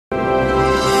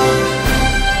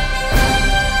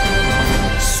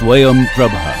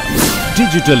SwayamPrabha.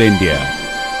 Digital India.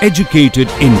 Educated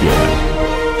India.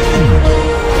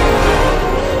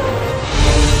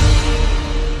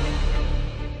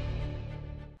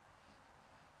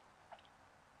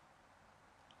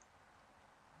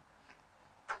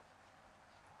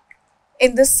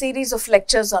 In this series of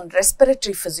lectures on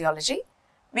respiratory physiology,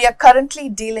 we are currently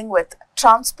dealing with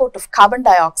transport of carbon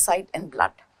dioxide in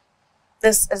blood.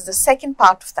 This is the second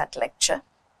part of that lecture.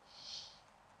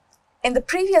 In the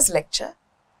previous lecture,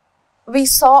 we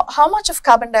saw how much of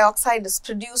carbon dioxide is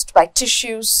produced by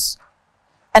tissues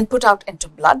and put out into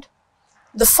blood,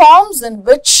 the forms in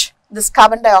which this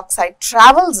carbon dioxide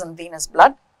travels in venous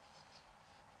blood,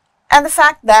 and the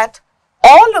fact that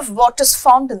all of what is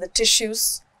formed in the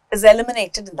tissues is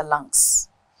eliminated in the lungs.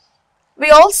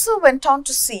 We also went on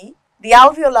to see the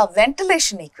alveolar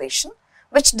ventilation equation,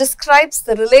 which describes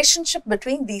the relationship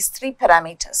between these three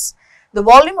parameters. The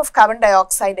volume of carbon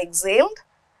dioxide exhaled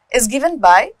is given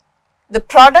by the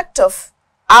product of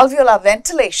alveolar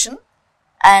ventilation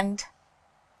and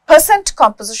percent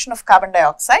composition of carbon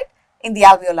dioxide in the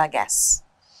alveolar gas.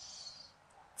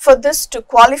 For this to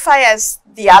qualify as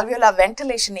the alveolar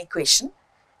ventilation equation,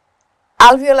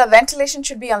 alveolar ventilation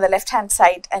should be on the left hand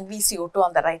side and VCO2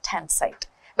 on the right hand side.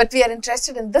 But we are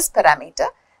interested in this parameter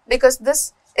because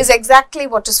this is exactly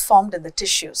what is formed in the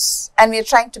tissues and we are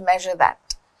trying to measure that.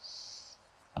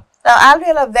 Now,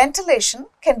 alveolar ventilation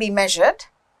can be measured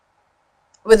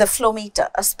with a flow meter,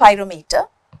 a spirometer,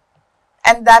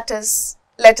 and that is,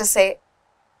 let us say,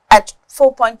 at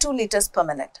 4.2 liters per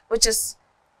minute, which is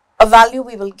a value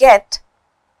we will get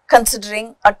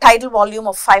considering a tidal volume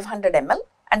of 500 ml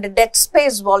and a dead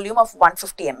space volume of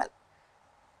 150 ml.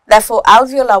 Therefore,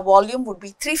 alveolar volume would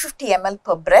be 350 ml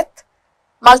per breath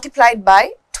multiplied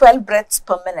by 12 breaths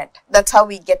per minute. That's how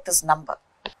we get this number.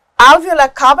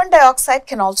 Alveolar carbon dioxide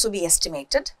can also be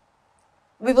estimated.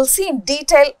 We will see in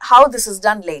detail how this is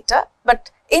done later, but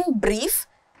in brief,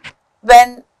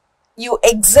 when you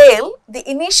exhale, the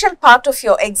initial part of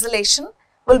your exhalation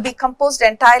will be composed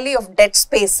entirely of dead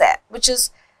space air, which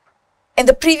is in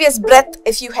the previous breath,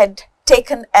 if you had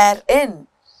taken air in,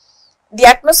 the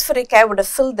atmospheric air would have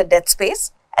filled the dead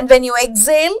space, and when you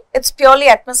exhale, it's purely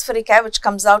atmospheric air which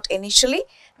comes out initially,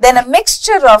 then a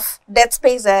mixture of dead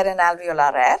space air and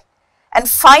alveolar air, and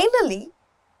finally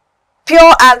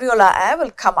pure alveolar air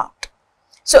will come out.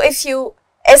 So if you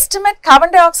estimate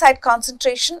carbon dioxide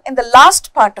concentration in the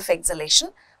last part of exhalation,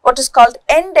 what is called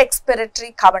end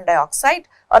expiratory carbon dioxide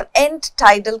or end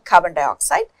tidal carbon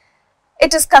dioxide,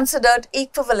 it is considered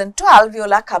equivalent to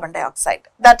alveolar carbon dioxide.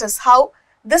 That is how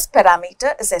this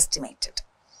parameter is estimated.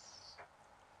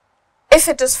 If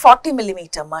it is 40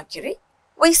 millimeter mercury,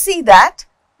 we see that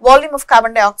volume of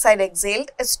carbon dioxide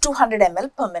exhaled is 200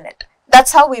 ml per minute.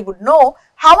 That's how we would know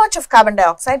how much of carbon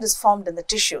dioxide is formed in the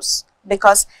tissues,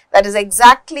 because that is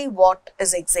exactly what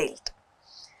is exhaled.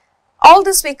 All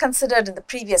this we considered in the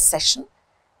previous session,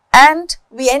 and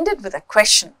we ended with a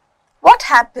question. What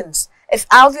happens if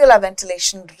alveolar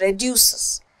ventilation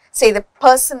reduces? Say the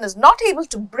person is not able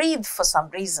to breathe for some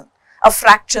reason, a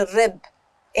fractured rib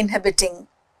inhibiting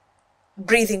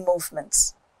breathing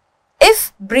movements.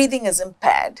 If breathing is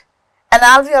impaired and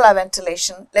alveolar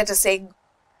ventilation, let us say,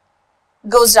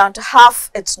 goes down to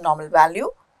half its normal value,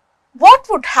 what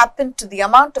would happen to the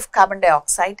amount of carbon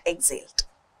dioxide exhaled?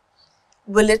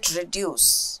 Will it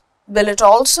reduce? Will it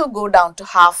also go down to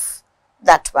half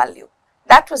that value?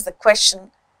 That was the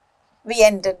question we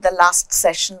ended the last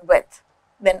session with.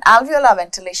 When alveolar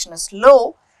ventilation is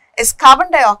low, is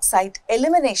carbon dioxide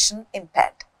elimination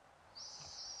impaired?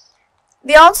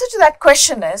 The answer to that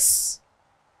question is,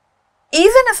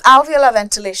 even if alveolar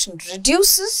ventilation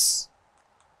reduces,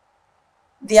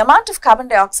 the amount of carbon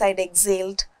dioxide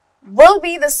exhaled will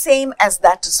be the same as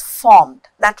that is formed.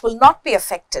 That will not be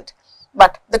affected.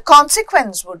 But the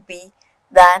consequence would be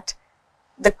that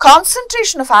the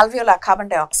concentration of alveolar carbon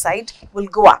dioxide will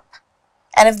go up.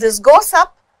 And if this goes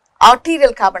up,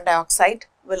 arterial carbon dioxide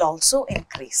will also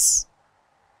increase.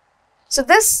 So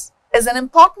this is an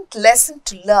important lesson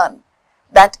to learn,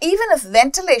 that even if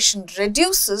ventilation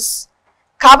reduces,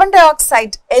 carbon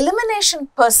dioxide elimination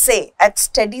per se at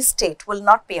steady state will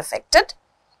not be affected.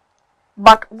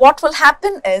 But what will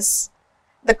happen is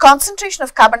the concentration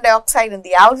of carbon dioxide in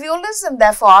the alveolus and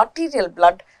therefore arterial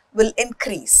blood will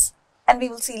increase. And we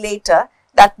will see later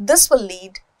that this will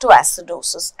lead to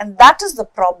acidosis, and that is the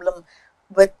problem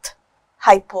with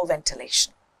hypoventilation.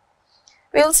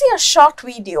 We will see a short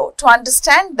video to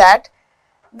understand that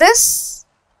this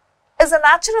is a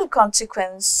natural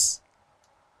consequence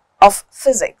of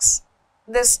physics.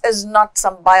 This is not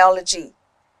some biology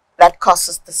that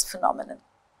causes this phenomenon.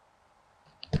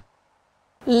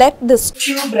 Let this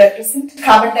tube represent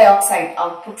carbon dioxide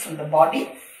output from the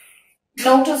body.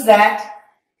 Notice that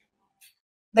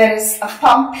there is a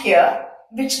pump here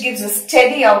which gives a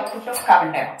steady output of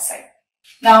carbon dioxide.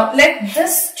 Now let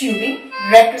this tubing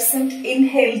represent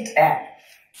inhaled air.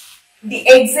 The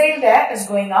exhaled air is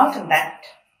going out in that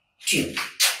tube.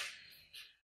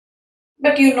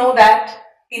 But you know that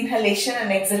inhalation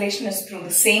and exhalation is through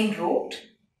the same route.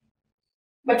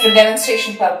 But for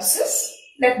demonstration purposes,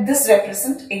 let this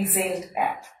represent exhaled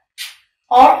air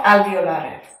or alveolar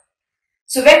air.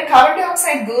 So when carbon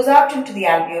dioxide goes out into the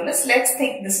alveolus, let's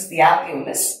think this is the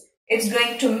alveolus. It's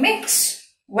going to mix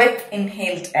with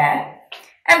inhaled air,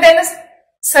 and then a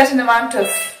certain amount of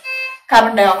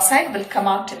carbon dioxide will come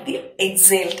out in the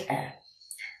exhaled air.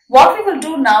 What we will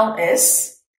do now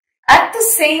is, at the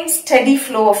same steady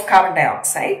flow of carbon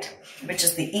dioxide, which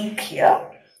is the ink here,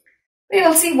 we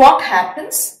will see what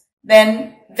happens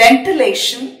when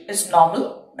ventilation is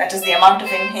normal, that is the amount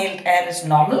of inhaled air is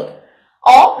normal,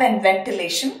 or when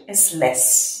ventilation is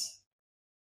less.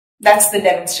 That's the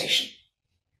demonstration.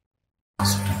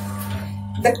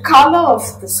 The color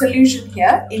of the solution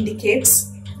here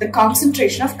indicates the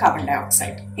concentration of carbon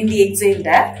dioxide in the exhaled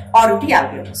air or in the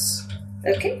alveolus.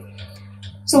 Okay.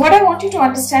 So what I want you to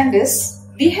understand is,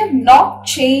 we have not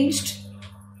changed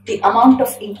the amount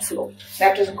of ink flow.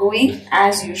 That is going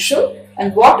as usual,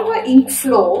 and whatever ink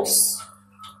flows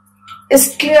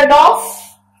is cleared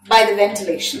off by the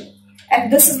ventilation,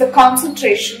 and this is the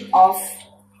concentration of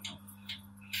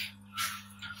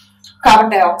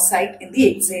carbon dioxide in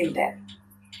the exhaled air.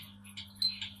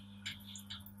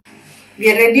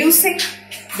 We are reducing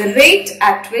the rate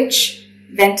at which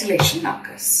ventilation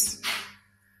occurs.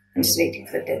 I'm just waiting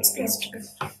for the dead space to go.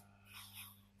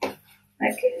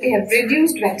 Okay, we have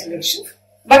reduced ventilation,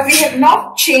 but we have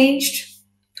not changed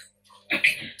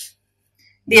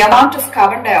the amount of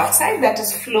carbon dioxide that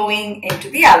is flowing into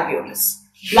the alveolus.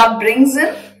 Blood brings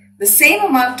in the same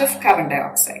amount of carbon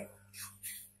dioxide.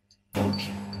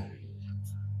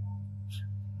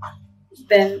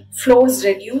 When flow is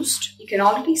reduced, you can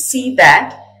already see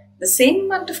that the same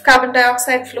amount of carbon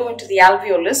dioxide flow into the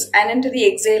alveolus and into the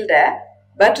exhaled air,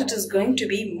 but it is going to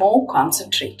be more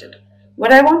concentrated.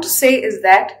 What I want to say is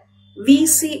that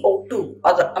VCO2,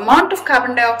 or the amount of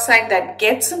carbon dioxide that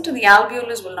gets into the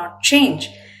alveolus, will not change,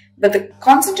 but the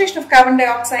concentration of carbon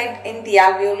dioxide in the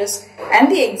alveolus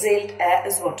and the exhaled air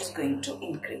is what is going to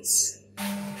increase.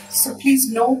 So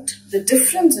please note the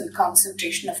difference in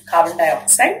concentration of carbon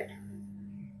dioxide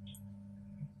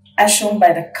as shown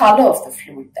by the color of the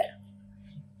fluid there.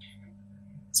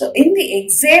 So in the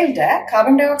exhaled air,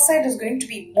 carbon dioxide is going to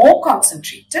be more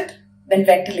concentrated when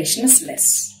ventilation is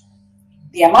less.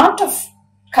 The amount of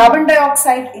carbon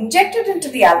dioxide injected into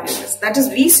the alveolus, that is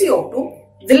VCO2,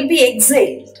 will be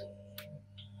exhaled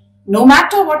no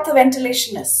matter what the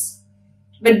ventilation is.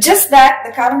 But just that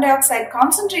the carbon dioxide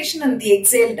concentration in the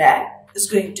exhaled air is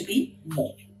going to be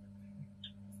more.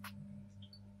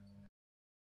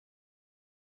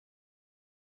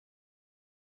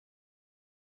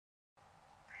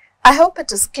 I hope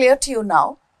it is clear to you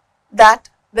now that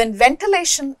when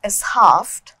ventilation is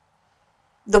halved,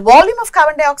 the volume of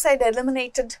carbon dioxide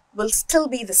eliminated will still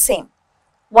be the same,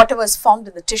 whatever is formed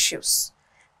in the tissues.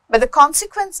 But the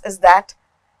consequence is that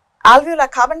alveolar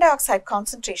carbon dioxide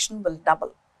concentration will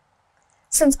double.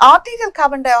 Since arterial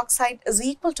carbon dioxide is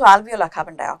equal to alveolar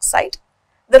carbon dioxide,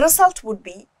 the result would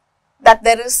be that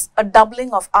there is a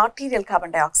doubling of arterial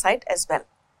carbon dioxide as well.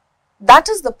 That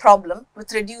is the problem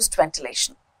with reduced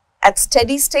ventilation. At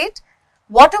steady state,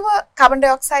 whatever carbon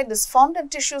dioxide is formed in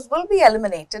tissues will be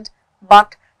eliminated,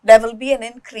 but there will be an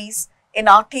increase in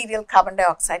arterial carbon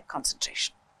dioxide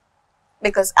concentration,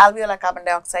 because alveolar carbon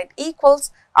dioxide equals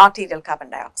arterial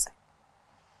carbon dioxide.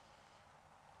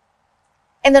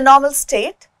 In the normal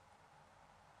state,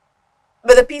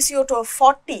 with a PCO2 of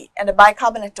 40 and a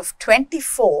bicarbonate of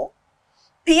 24,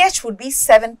 pH would be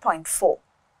 7.4,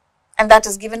 and that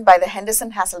is given by the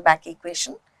Henderson-Hasselbalch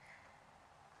equation.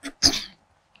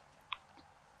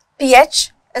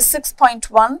 pH is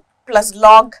 6.1 plus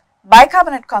log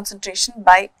bicarbonate concentration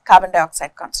by carbon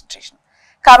dioxide concentration.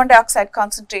 Carbon dioxide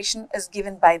concentration is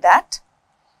given by that.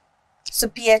 So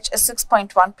pH is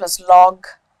 6.1 plus log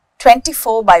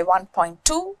 24 by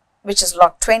 1.2, which is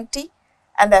log 20,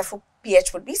 and therefore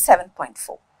pH would be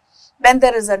 7.4. When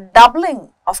there is a doubling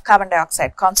of carbon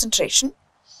dioxide concentration,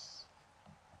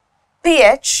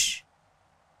 pH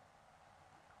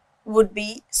would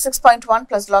be 6.1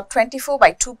 plus log 24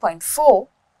 by 2.4,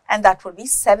 and that would be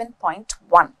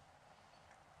 7.1.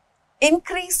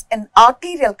 Increase in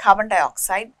arterial carbon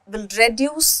dioxide will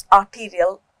reduce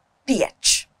arterial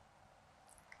pH.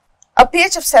 a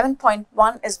pH of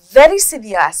 7.1 is very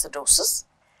severe acidosis.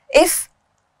 If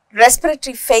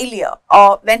respiratory failure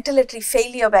or ventilatory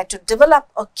failure were to develop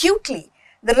acutely,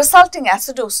 the resulting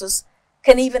acidosis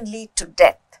can even lead to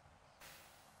death.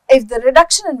 If the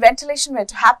reduction in ventilation were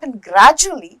to happen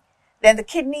gradually, then the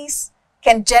kidneys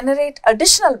can generate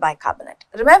additional bicarbonate.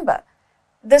 Remember,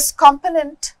 this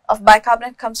component of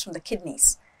bicarbonate comes from the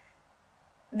kidneys.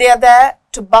 They are there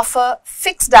to buffer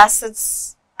fixed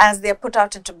acids as they are put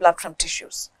out into blood from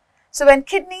tissues. So when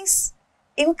kidneys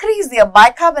increase their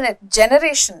bicarbonate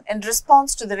generation in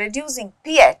response to the reducing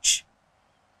pH,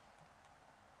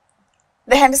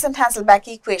 the Henderson-Hasselbalch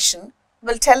equation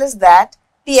will tell us that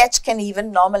pH can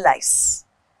even normalize.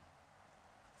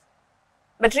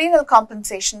 But renal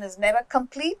compensation is never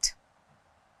complete.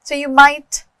 So you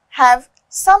might have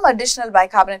some additional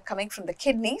bicarbonate coming from the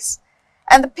kidneys,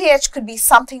 and the pH could be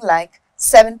something like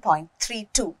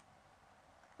 7.32,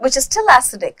 which is still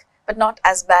acidic but not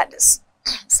as bad as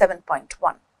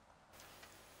 7.1.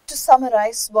 To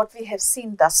summarize what we have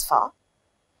seen thus far,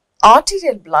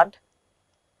 arterial blood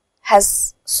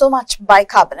has so much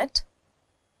bicarbonate.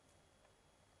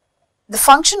 The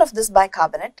function of this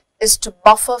bicarbonate is to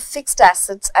buffer fixed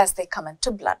acids as they come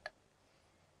into blood.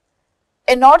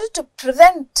 In order to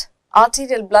prevent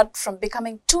arterial blood from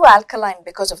becoming too alkaline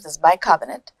because of this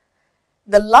bicarbonate,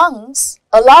 the lungs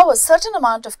allow a certain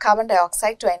amount of carbon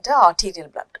dioxide to enter arterial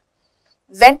blood.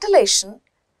 Ventilation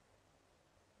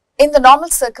in the normal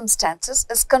circumstances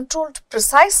is controlled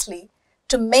precisely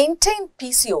to maintain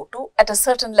PCO2 at a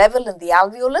certain level in the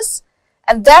alveolus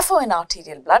and therefore in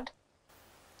arterial blood,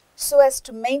 so as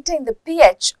to maintain the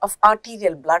pH of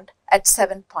arterial blood at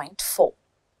 7.4.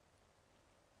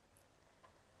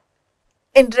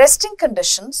 In resting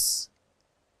conditions,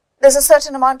 there is a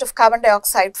certain amount of carbon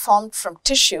dioxide formed from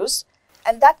tissues,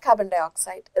 and that carbon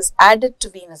dioxide is added to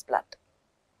venous blood.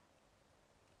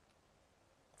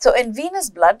 So in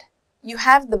venous blood, you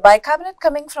have the bicarbonate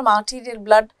coming from arterial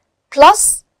blood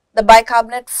plus the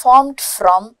bicarbonate formed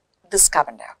from this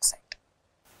carbon dioxide.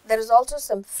 There is also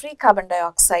some free carbon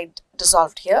dioxide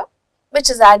dissolved here, which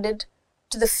is added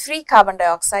to the free carbon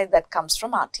dioxide that comes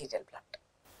from arterial blood.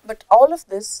 But all of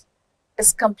this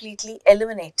is completely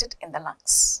eliminated in the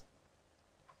lungs.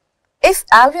 If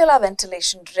alveolar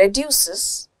ventilation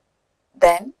reduces,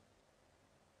 then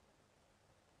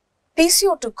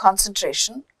PCO2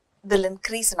 concentration will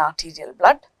increase in arterial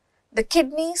blood. The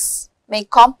kidneys may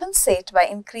compensate by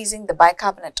increasing the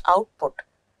bicarbonate output.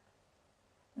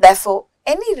 Therefore,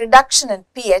 any reduction in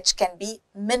pH can be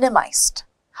minimized.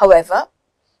 However,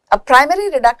 a primary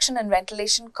reduction in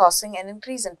ventilation causing an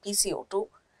increase in PCO2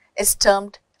 is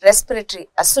termed respiratory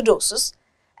acidosis,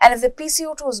 and if the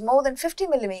PCO2 is more than 50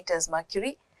 millimeters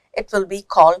mercury, it will be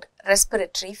called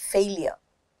respiratory failure,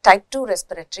 type 2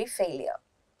 respiratory failure.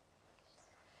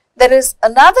 There is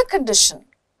another condition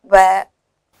where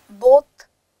both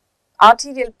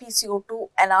arterial PCO2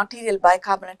 and arterial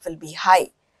bicarbonate will be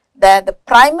high. There the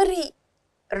primary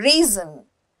reason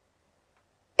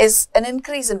is an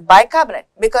increase in bicarbonate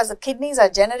because the kidneys are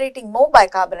generating more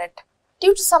bicarbonate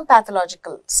due to some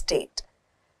pathological state,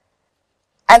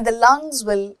 and the lungs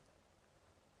will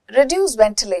reduce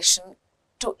ventilation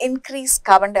to increase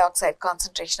carbon dioxide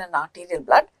concentration in arterial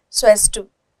blood so as to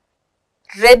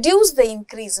reduce the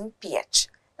increase in pH.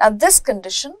 Now this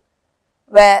condition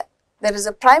where there is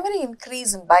a primary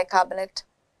increase in bicarbonate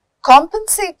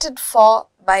compensated for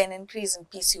by an increase in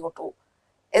PCO2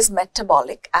 is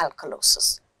metabolic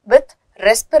alkalosis with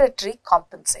respiratory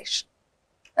compensation.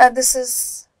 Now this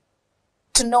is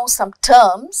to know some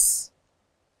terms.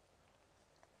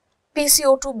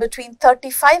 PCO2 between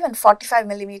 35 and 45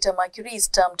 millimeter mercury is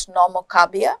termed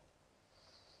normocarbia.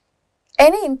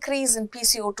 Any increase in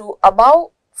PCO2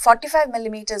 above 45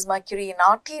 millimeters mercury in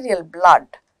arterial blood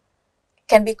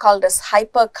can be called as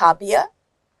hypercarbia.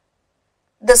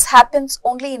 This happens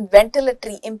only in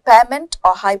ventilatory impairment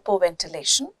or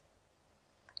hypoventilation.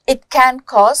 It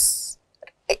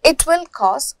will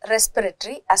cause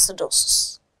respiratory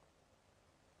acidosis.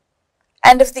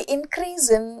 And if the increase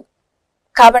in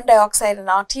carbon dioxide in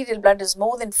arterial blood is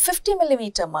more than 50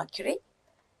 millimeter mercury,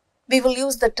 we will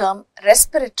use the term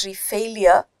respiratory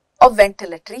failure or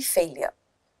ventilatory failure.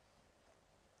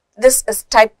 This is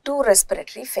type 2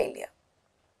 respiratory failure.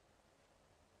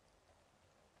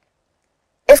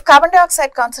 If carbon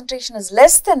dioxide concentration is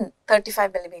less than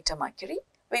 35 millimeter mercury,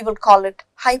 we will call it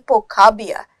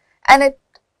hypocarbia, and it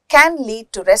can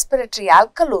lead to respiratory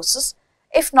alkalosis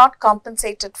if not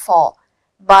compensated for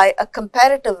by a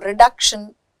comparative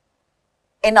reduction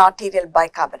in arterial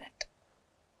bicarbonate.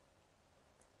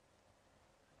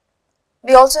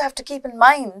 We also have to keep in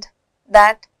mind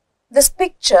that This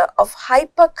picture of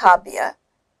hypercarbia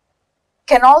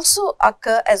can also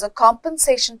occur as a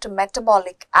compensation to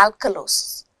metabolic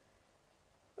alkalosis,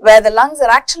 where the lungs are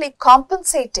actually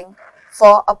compensating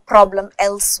for a problem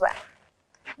elsewhere.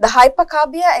 The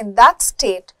hypercarbia in that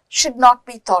state should not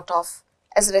be thought of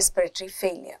as respiratory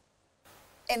failure.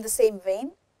 In the same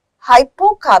vein,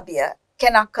 hypocarbia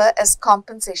can occur as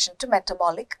compensation to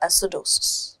metabolic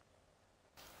acidosis.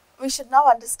 We should now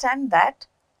understand that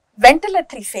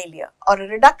ventilatory failure or a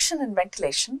reduction in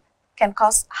ventilation can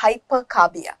cause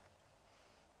hypercarbia.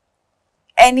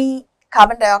 Any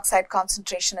carbon dioxide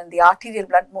concentration in the arterial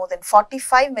blood more than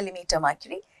 45 millimeter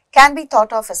mercury can be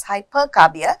thought of as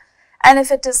hypercarbia, and if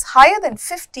it is higher than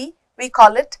 50, we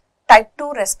call it type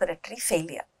 2 respiratory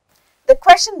failure. The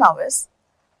question now is,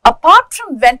 apart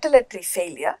from ventilatory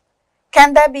failure,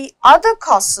 can there be other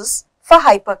causes for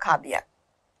hypercarbia?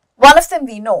 One of them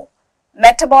we know,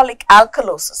 metabolic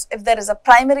alkalosis. If there is a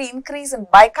primary increase in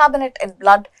bicarbonate in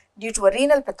blood due to a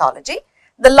renal pathology,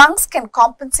 the lungs can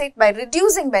compensate by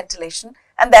reducing ventilation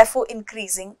and therefore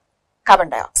increasing carbon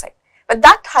dioxide. But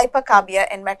that hypercarbia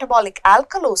and metabolic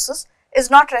alkalosis is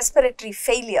not respiratory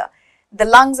failure. The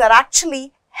lungs are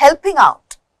actually helping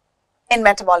out in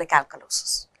metabolic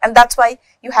alkalosis, and that's why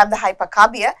you have the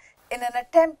hypercarbia in an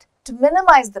attempt to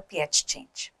minimize the pH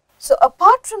change. So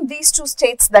apart from these two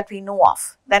states that we know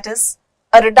of, that is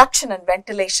a reduction in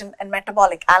ventilation and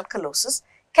metabolic alkalosis,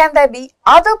 can there be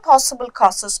other possible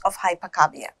causes of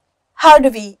hypercarbia? How do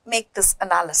we make this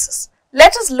analysis?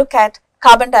 Let us look at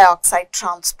carbon dioxide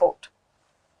transport.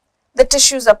 The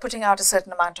tissues are putting out a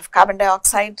certain amount of carbon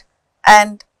dioxide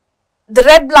and the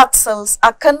red blood cells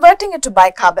are converting it to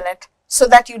bicarbonate so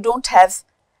that you don't have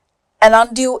an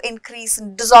undue increase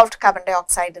in dissolved carbon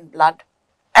dioxide in blood.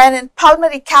 And in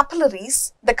pulmonary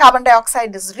capillaries, the carbon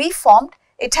dioxide is reformed.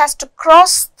 It has to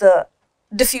cross the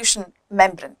diffusion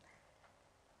membrane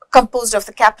composed of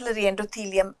the capillary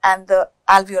endothelium and the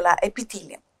alveolar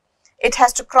epithelium. It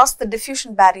has to cross the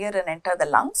diffusion barrier and enter the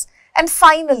lungs. And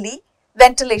finally,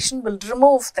 ventilation will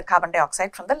remove the carbon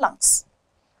dioxide from the lungs.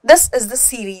 This is the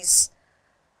series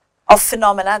of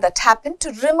phenomena that happen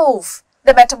to remove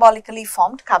the metabolically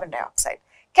formed carbon dioxide.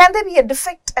 Can there be a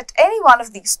defect at any one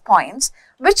of these points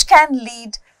which can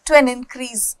lead to an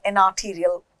increase in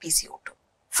arterial PCO2?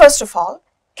 First of all,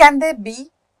 can there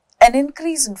be an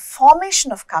increase in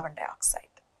formation of carbon dioxide,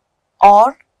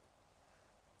 or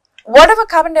whatever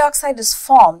carbon dioxide is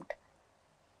formed,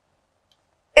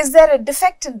 is there a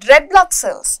defect in red blood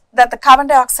cells that the carbon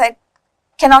dioxide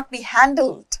cannot be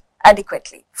handled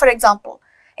adequately? For example,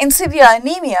 in severe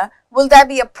anemia, will there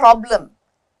be a problem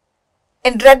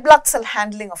in red blood cell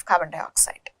handling of carbon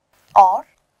dioxide? Or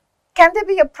can there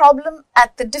be a problem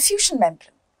at the diffusion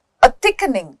membrane, a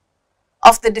thickening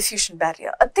of the diffusion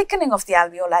barrier, a thickening of the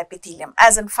alveolar epithelium,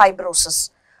 as in fibrosis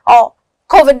or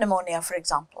COVID pneumonia, for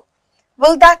example?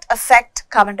 Will that affect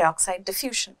carbon dioxide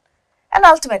diffusion? And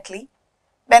ultimately,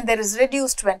 when there is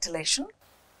reduced ventilation,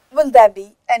 will there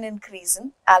be an increase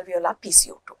in alveolar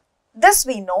PCO2? This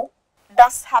we know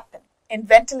does happen. In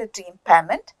ventilatory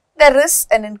impairment, there is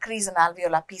an increase in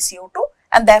alveolar PCO2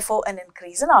 and therefore an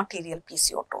increase in arterial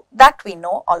PCO2. That we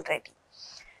know already.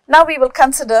 Now we will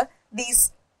consider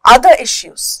these other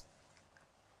issues.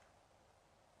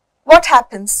 What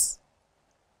happens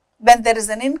when there is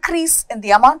an increase in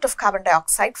the amount of carbon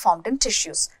dioxide formed in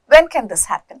tissues? When can this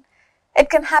happen? It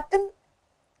can happen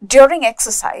during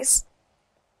exercise,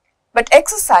 but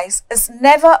exercise is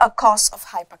never a cause of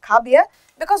hypercarbia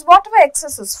because whatever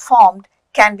excess is formed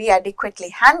can be adequately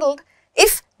handled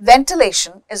if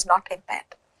ventilation is not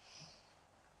impaired.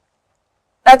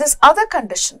 Now this other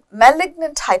condition,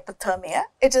 malignant hypothermia,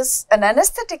 it is an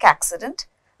anesthetic accident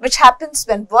which happens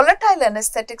when volatile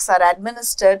anesthetics are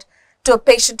administered to a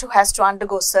patient who has to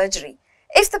undergo surgery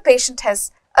if the patient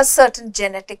has a certain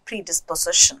genetic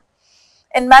predisposition.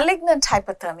 In malignant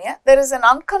hypothermia, there is an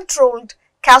uncontrolled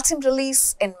calcium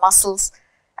release in muscles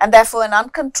and therefore an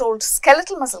uncontrolled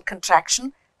skeletal muscle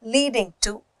contraction leading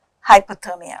to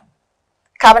hypothermia.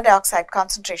 Carbon dioxide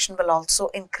concentration will also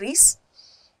increase,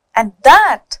 and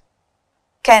that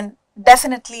can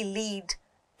definitely lead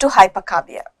to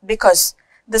hypercarbia because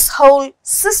this whole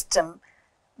system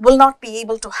will not be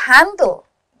able to handle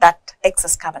that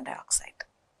excess carbon dioxide.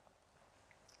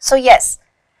 So yes,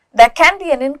 there can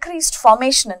be an increased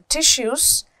formation in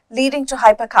tissues leading to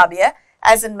hypercarbia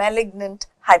as in malignant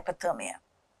hypothermia.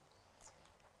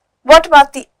 What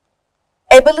about the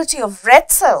ability of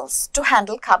red cells to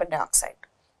handle carbon dioxide?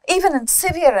 Even in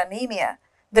severe anemia,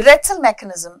 the red cell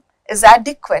mechanism is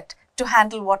adequate to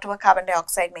handle whatever carbon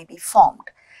dioxide may be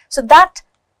formed. So that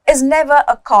is never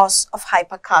a cause of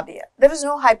hypercarbia. There is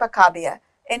no hypercarbia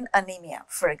in anemia,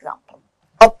 for example.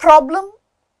 A problem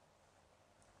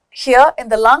here in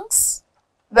the lungs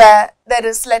where there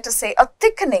is, let us say, a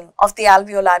thickening of the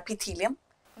alveolar epithelium,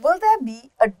 will there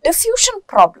be a diffusion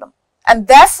problem and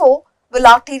therefore will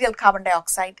arterial carbon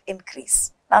dioxide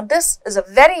increase? Now, this is a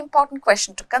very important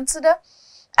question to consider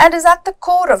and is at the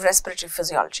core of respiratory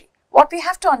physiology. What we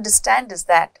have to understand is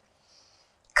that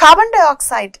carbon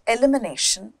dioxide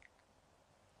elimination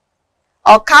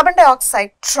or carbon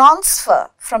dioxide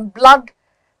transfer from blood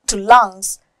to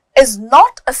lungs is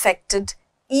not affected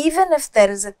even if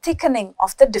there is a thickening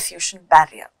of the diffusion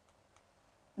barrier.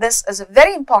 This is a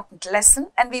very important lesson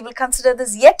and we will consider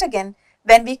this yet again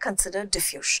when we consider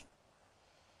diffusion.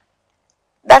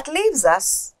 That leaves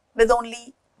us with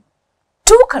only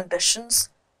two conditions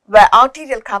where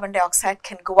arterial carbon dioxide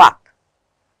can go up: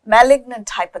 malignant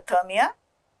hypothermia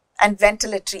and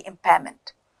ventilatory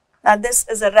impairment. Now, this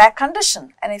is a rare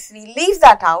condition and if we leave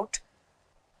that out,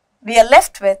 we are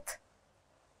left with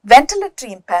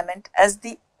ventilatory impairment as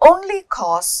the only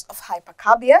cause of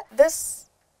hypercarbia. This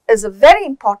is a very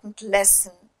important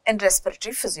lesson in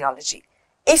respiratory physiology.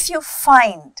 If you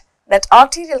find that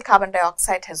arterial carbon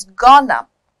dioxide has gone up,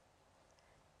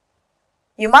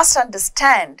 you must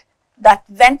understand that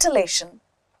ventilation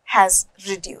has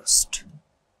reduced.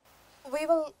 We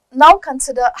will now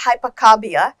consider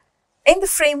hypercarbia in the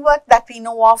framework that we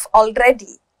know of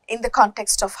already in the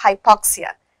context of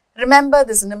hypoxia. Remember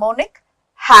this mnemonic,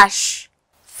 HASH,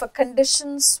 for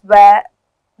conditions where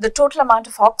the total amount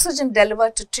of oxygen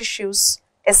delivered to tissues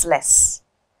is less.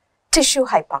 Tissue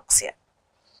hypoxia.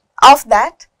 Of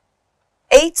that,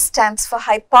 H stands for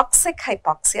hypoxic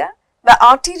hypoxia, where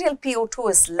arterial PO2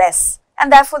 is less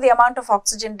and therefore the amount of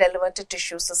oxygen delivered to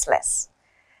tissues is less.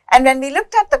 And when we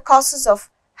looked at the causes of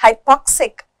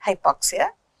hypoxic hypoxia,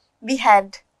 we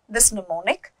had this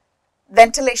mnemonic: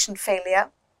 ventilation failure,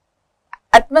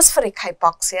 atmospheric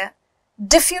hypoxia,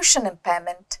 diffusion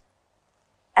impairment,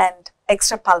 and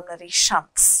extrapulmonary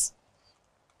shunts.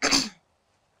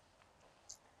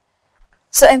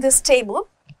 So, in this table,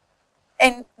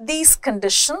 in these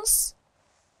conditions,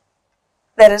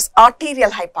 there is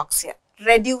arterial hypoxia,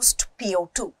 reduced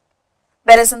PO2,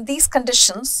 whereas in these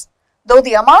conditions, though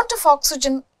the amount of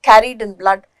oxygen carried in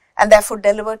blood and therefore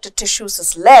delivered to tissues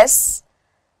is less,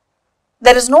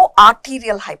 there is no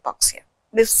arterial hypoxia.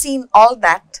 We've seen all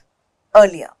that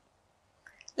earlier.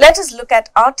 Let us look at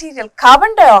arterial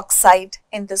carbon dioxide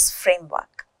in this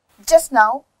framework. Just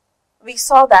now, we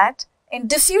saw that in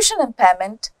diffusion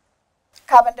impairment,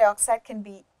 carbon dioxide can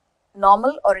be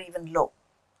normal or even low.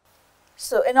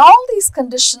 So, in all these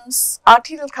conditions,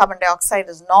 arterial carbon dioxide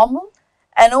is normal,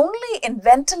 and only in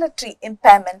ventilatory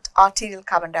impairment, arterial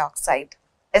carbon dioxide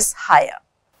is higher.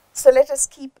 So, let us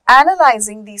keep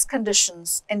analyzing these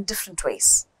conditions in different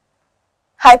ways.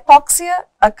 Hypoxia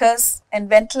occurs in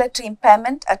ventilatory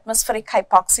impairment, atmospheric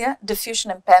hypoxia,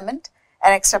 diffusion impairment,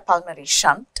 and extrapulmonary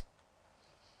shunt.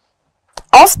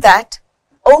 Of that,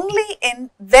 only in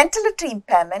ventilatory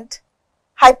impairment,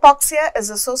 hypoxia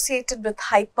is associated with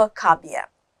hypercarbia.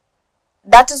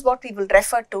 That is what we will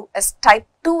refer to as type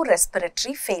 2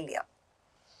 respiratory failure.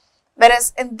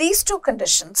 Whereas in these two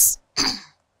conditions,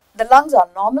 the lungs are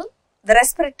normal, the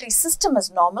respiratory system is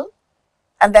normal,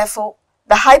 and therefore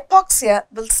the hypoxia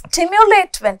will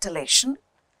stimulate ventilation,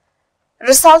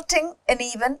 resulting in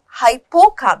even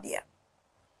hypocarbia.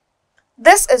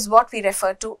 This is what we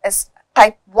refer to as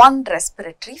type 1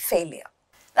 respiratory failure.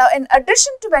 Now, in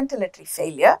addition to ventilatory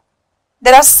failure,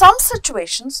 there are some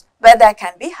situations where there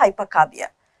can be hypercarbia.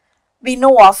 We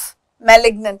know of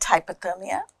malignant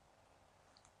hypothermia,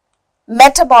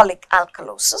 metabolic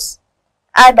alkalosis,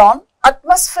 add on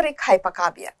atmospheric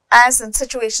hypercarbia, as in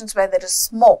situations where there is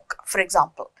smoke, for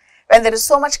example. When there is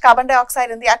so much carbon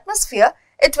dioxide in the atmosphere,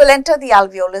 it will enter the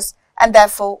alveolus and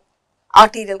therefore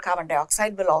arterial carbon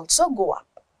dioxide will also go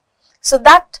up. So,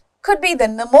 that could be the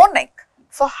mnemonic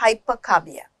for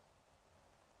hypercarbia.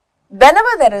 Whenever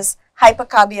there is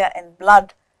hypercarbia in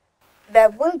blood, there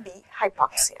will be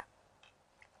hypoxia.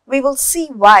 We will see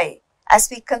why as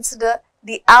we consider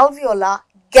the alveolar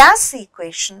gas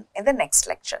equation in the next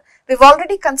lecture. We've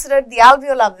already considered the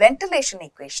alveolar ventilation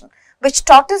equation, which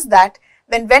taught us that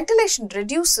when ventilation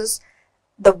reduces,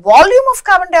 the volume of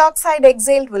carbon dioxide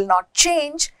exhaled will not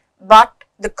change, but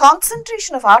the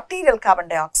concentration of arterial carbon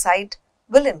dioxide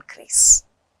will increase.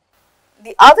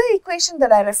 The other equation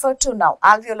that I refer to now,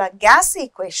 alveolar gas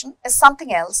equation, is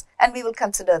something else, and we will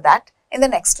consider that in the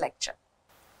next lecture.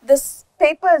 This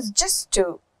paper is just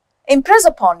to impress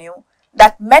upon you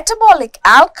that metabolic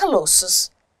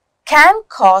alkalosis can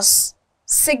cause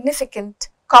significant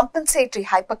compensatory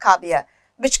hypercarbia,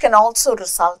 which can also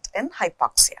result in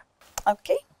hypoxia.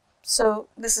 Okay, so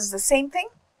this is the same thing.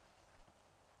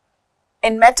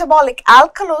 In metabolic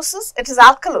alkalosis, it is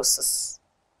alkalosis,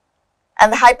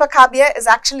 and the hypercarbia is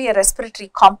actually a respiratory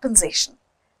compensation.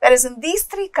 Whereas in these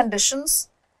three conditions,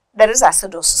 there is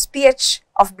acidosis. pH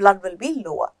of blood will be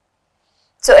lower.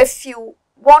 So if you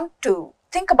want to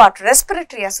think about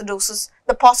respiratory acidosis,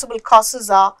 the possible causes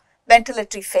are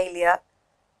ventilatory failure,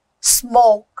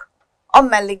 smoke, or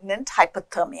malignant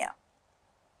hypothermia.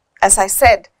 As I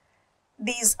said,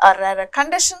 these are rarer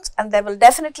conditions and there will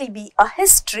definitely be a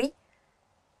history.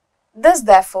 This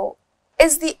therefore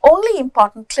is the only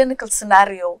important clinical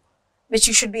scenario which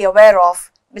you should be aware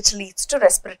of, which leads to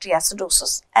respiratory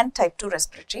acidosis and type 2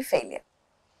 respiratory failure.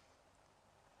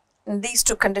 In these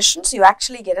two conditions, you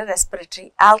actually get a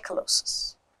respiratory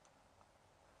alkalosis.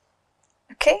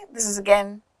 Okay, this is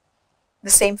again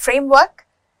the same framework.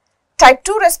 Type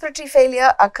 2 respiratory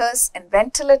failure occurs in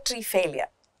ventilatory failure,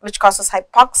 which causes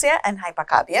hypoxia and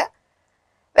hypercarbia,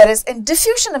 whereas in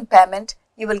diffusion impairment,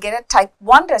 you will get a type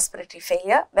 1 respiratory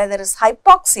failure where there is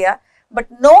hypoxia but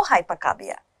no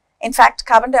hypercarbia. In fact,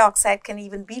 carbon dioxide can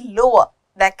even be lower.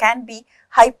 There can be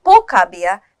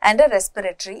hypocarbia and a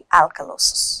respiratory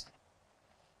alkalosis.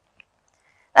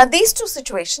 Now, these two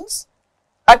situations,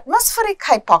 atmospheric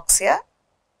hypoxia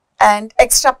and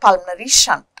extrapulmonary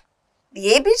shunt, the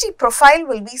ABG profile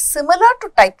will be similar to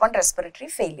type 1 respiratory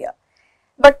failure.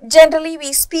 But generally,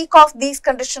 we speak of these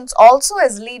conditions also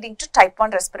as leading to type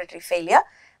 1 respiratory failure.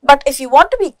 But if you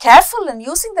want to be careful in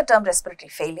using the term respiratory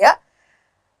failure,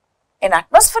 in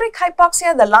atmospheric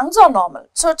hypoxia, the lungs are normal.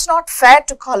 So, it's not fair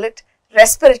to call it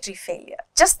respiratory failure.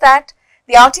 Just that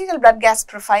the arterial blood gas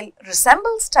profile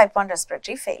resembles type 1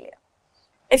 respiratory failure.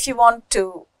 If you want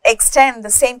to extend the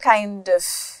same kind of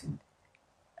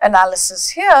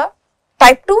analysis here,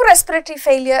 type 2 respiratory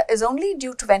failure is only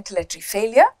due to ventilatory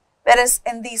failure, whereas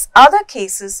in these other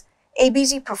cases,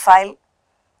 ABG profile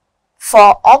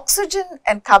for oxygen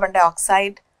and carbon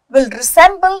dioxide will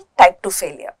resemble type 2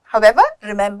 failure. However,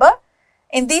 remember,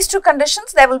 in these two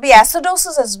conditions, there will be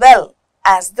acidosis as well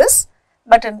as this,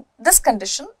 but in this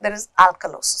condition, there is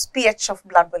alkalosis. pH of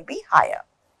blood will be higher.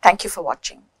 Thank you for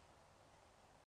watching.